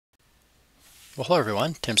Well, hello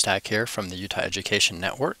everyone, Tim Stack here from the Utah Education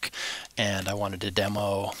Network, and I wanted to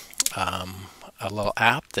demo a little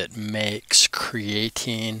app that makes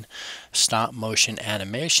creating stop motion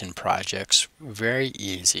animation projects very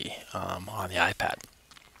easy on the iPad.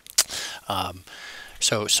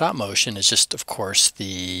 So stop motion is just, of course,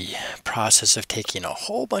 the process of taking a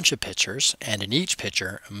whole bunch of pictures and in each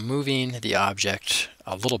picture moving the object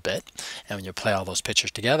a little bit, and when you play all those pictures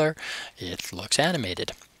together it looks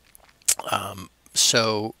animated.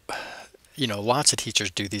 So, you know, lots of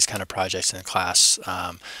teachers do these kind of projects in class.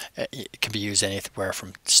 It can be used anywhere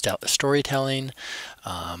from storytelling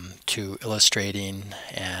to illustrating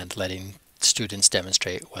and letting students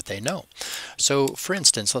demonstrate what they know. So, for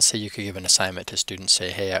instance, let's say you could give an assignment to students,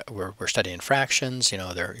 say, hey, we're studying fractions, you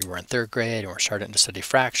know, we're in third grade and we're starting to study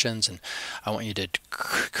fractions, and I want you to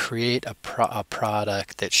create a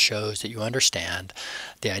product that shows that you understand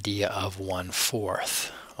the idea of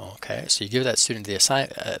 1/4. Okay, so you give that student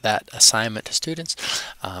that assignment to students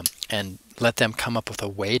and let them come up with a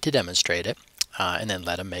way to demonstrate it, and then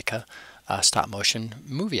let them make a stop motion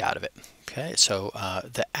movie out of it. Okay, so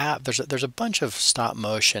the app, there's a bunch of stop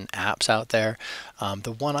motion apps out there.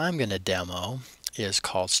 The one I'm going to demo is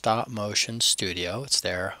called Stop Motion Studio. It's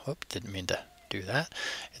there. Whoop, didn't mean to do that.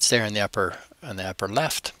 It's there in the upper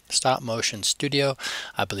left. Stop Motion Studio.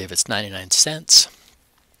 I believe it's 99 cents,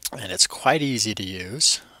 and it's quite easy to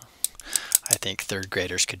use. I think third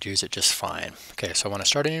graders could use it just fine. Okay, so I want to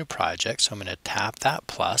start a new project, so I'm going to tap that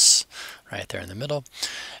plus right there in the middle.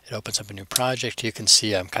 It opens up a new project. You can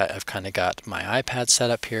see I've kind of got my iPad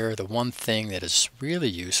set up here. The one thing that is really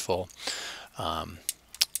useful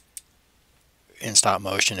in stop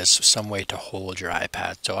motion is some way to hold your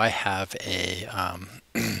iPad. So I have a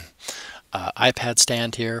iPad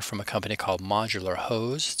stand here from a company called Modular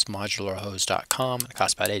Hose. It's modularhose.com. It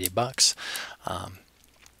costs about 80 bucks.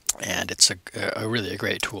 And it's really a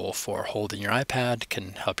great tool for holding your iPad. It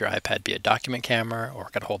can help your iPad be a document camera, or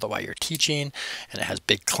it can hold it while you're teaching. And it has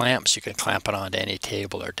big clamps. You can clamp it onto any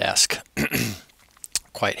table or desk.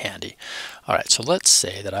 Quite handy. All right, so let's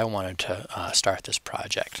say that I wanted to start this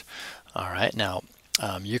project. All right, now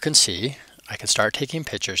you can see I can start taking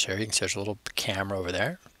pictures here. You can see there's a little camera over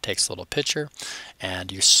there. It takes a little picture,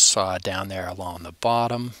 and you saw down there along the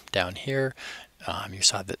bottom down here, you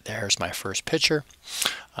saw that there's my first picture.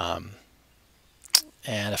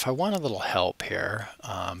 And if I want a little help here,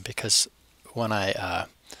 because when I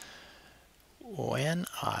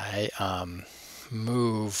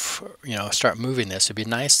move, you know, start moving this, it'd be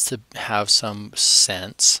nice to have some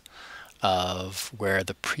sense of where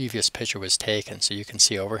the previous picture was taken. So you can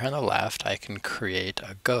see over here on the left, I can create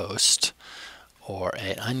a ghost or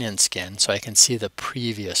an onion skin so I can see the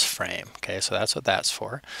previous frame. Okay, so that's what that's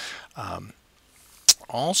for.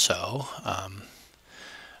 Also,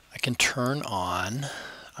 I can turn on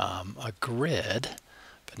a grid,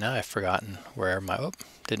 but now I've forgotten where my, oh,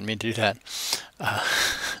 didn't mean to do that.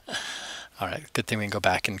 All right, good thing we can go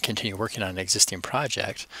back and continue working on an existing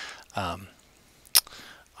project.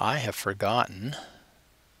 I have forgotten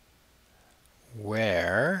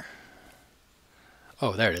where,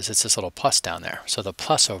 oh, there it is. It's this little plus down there. So the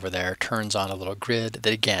plus over there turns on a little grid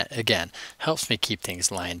that again helps me keep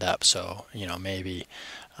things lined up. So, you know, maybe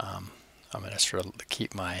I'm going to sort of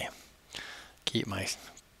keep my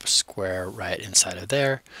square right inside of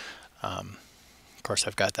there. Of course,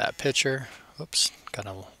 I've got that picture. Oops, got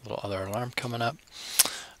a little other alarm coming up.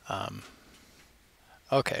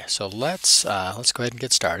 Okay, so let's go ahead and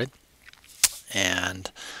get started.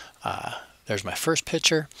 And there's my first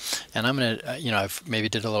picture, and I'm going to, you know, I've maybe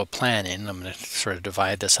did a little planning. I'm going to sort of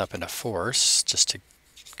divide this up into fours just to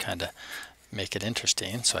kind of make it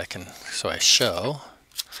interesting, so I show.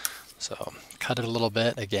 So cut it a little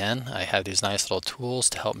bit. Again, I have these nice little tools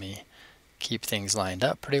to help me keep things lined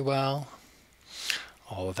up pretty well.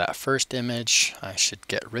 All of that first image I should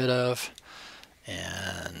get rid of,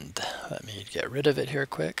 and let me get rid of it here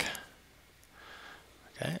quick.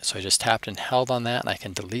 Okay, so I just tapped and held on that, and I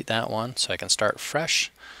can delete that one so I can start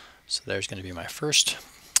fresh. So there's going to be my first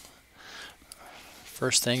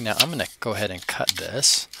thing. Now I'm going to go ahead and cut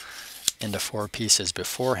this into 4 pieces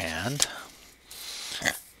beforehand,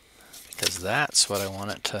 because that's what I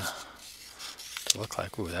want it to look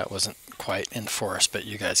like. Ooh, that wasn't quite in force, but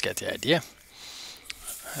you guys get the idea.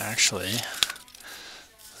 Actually,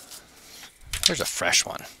 there's a fresh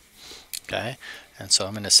one. Okay, and so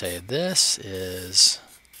I'm going to say this is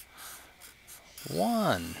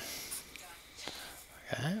 1.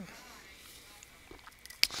 Okay.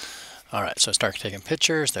 All right, so I start taking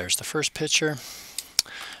pictures. There's the first picture,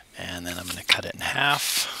 and then I'm going to cut it in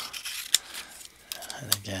half.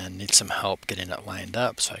 And again, need some help getting it lined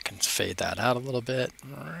up, so I can fade that out a little bit.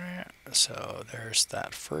 So there's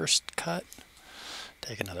that first cut.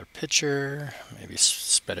 Take another picture, maybe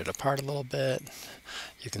spread it apart a little bit.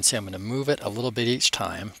 You can see I'm going to move it a little bit each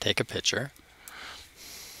time, take a picture.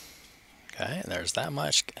 Okay, and there's that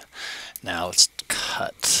much. Now let's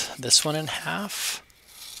cut this one in half.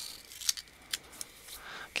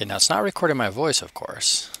 Okay, now it's not recording my voice, of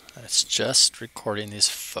course. It's just recording these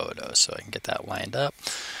photos, so I can get that lined up.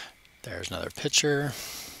 There's another picture.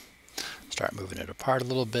 Start moving it apart a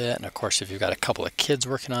little bit. And of course, if you've got a couple of kids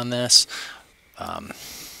working on this,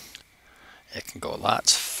 it can go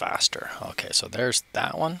lots faster. Okay, so there's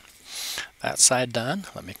that one. That side done.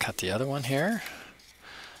 Let me cut the other one here.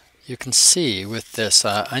 You can see with this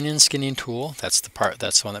onion skinning tool, that's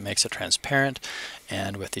the one that makes it transparent,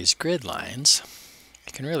 and with these grid lines,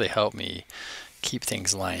 it can really help me keep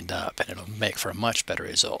things lined up, and it'll make for a much better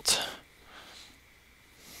result.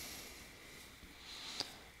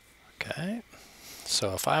 Okay,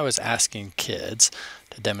 so if I was asking kids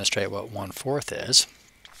to demonstrate what 1/4 is,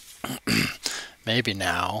 maybe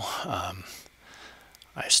now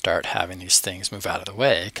I start having these things move out of the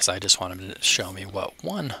way because I just want them to show me what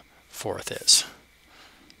 1/4 is.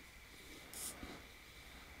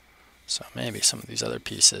 So maybe some of these other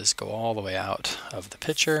pieces go all the way out of the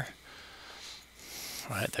picture.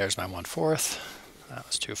 All right, there's my 1/4. That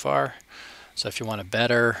was too far. So if you want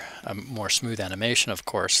a more smooth animation, of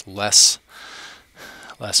course, less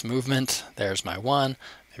movement. There's my 1.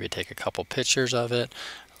 Maybe take a couple pictures of it,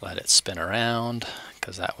 let it spin around,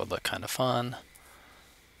 because that would look kind of fun.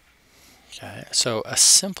 Okay, so a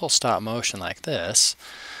simple stop motion like this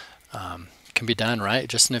can be done right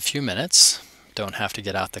just in a few minutes. Don't have to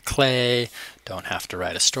get out the clay, don't have to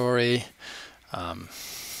write a story.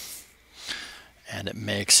 And it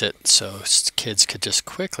makes it so kids could just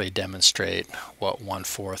quickly demonstrate what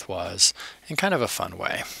 1/4 was in kind of a fun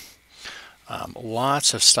way.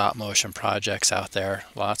 Lots of stop motion projects out there,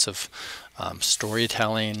 lots of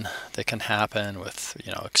storytelling that can happen with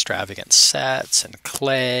extravagant sets and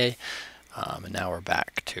clay. And now we're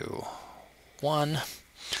back to 1.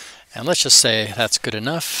 And let's just say that's good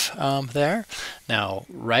enough there. Now,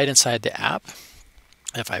 right inside the app,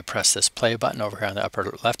 if I press this play button over here on the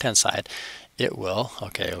upper left-hand side, it will,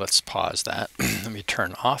 okay, let's pause that. Let me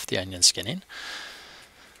turn off the onion skinning.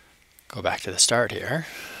 Go back to the start here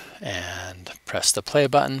and press the play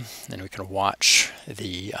button, and we can watch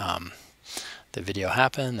the video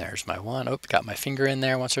happen. There's my 1. Oh, got my finger in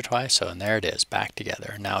there once or twice. So, and there it is, back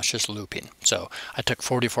together. Now it's just looping. So I took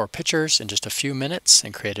 44 pictures in just a few minutes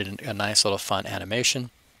and created a nice little fun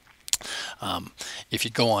animation. If you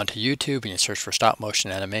go onto YouTube and you search for stop motion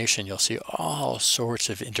animation, you'll see all sorts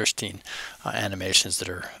of interesting animations that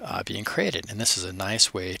are being created. And this is a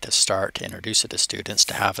nice way to start to introduce it to students,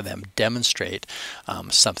 to have them demonstrate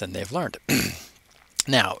something they've learned.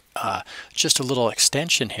 Now, just a little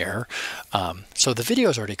extension here. So the video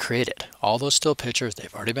is already created. All those still pictures,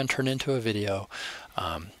 they've already been turned into a video.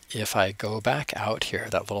 If I go back out here,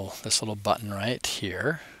 this little button right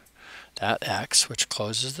here, that X, which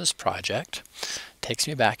closes this project, takes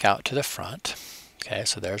me back out to the front. Okay,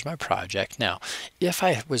 so there's my project. Now, if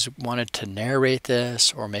I wanted to narrate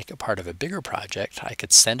this or make it part of a bigger project, I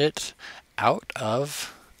could send it out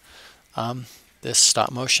of this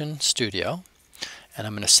stop motion studio, and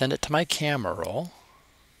I'm going to send it to my camera roll.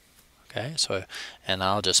 Okay, so, and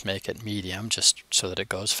I'll just make it medium just so that it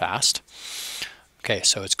goes fast. Okay,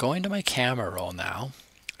 so it's going to my camera roll now,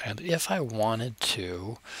 and if I wanted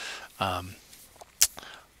to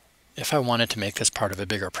make this part of a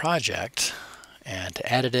bigger project and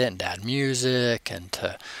to edit it and to add music and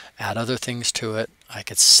to add other things to it, I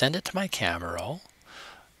could send it to my camera roll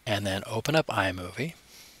and then open up iMovie.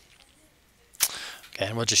 Okay,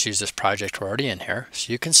 and we'll just use this project we're already in here.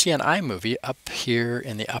 So you can see on iMovie up here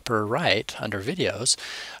in the upper right under videos,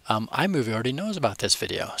 iMovie already knows about this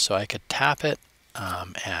video. So I could tap it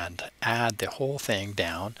and add the whole thing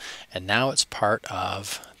down, and now it's part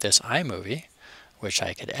of this iMovie, which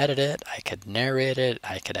I could edit it, I could narrate it,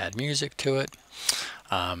 I could add music to it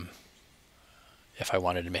if I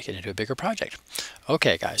wanted to make it into a bigger project.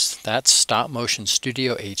 Okay guys, that's Stop Motion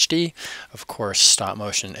Studio HD. Of course, stop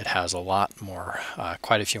motion, it has a lot more,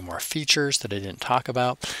 quite a few more features that I didn't talk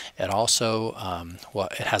about. It also,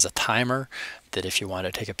 it has a timer that if you want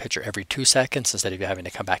to take a picture every 2 seconds instead of you having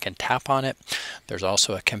to come back and tap on it. There's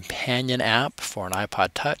also a companion app for an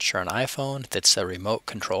iPod Touch or an iPhone that's a remote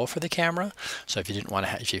control for the camera. So if you didn't want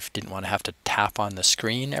to have to tap on the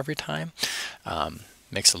screen every time,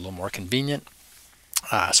 makes it a little more convenient.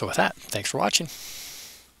 So with that, thanks for watching.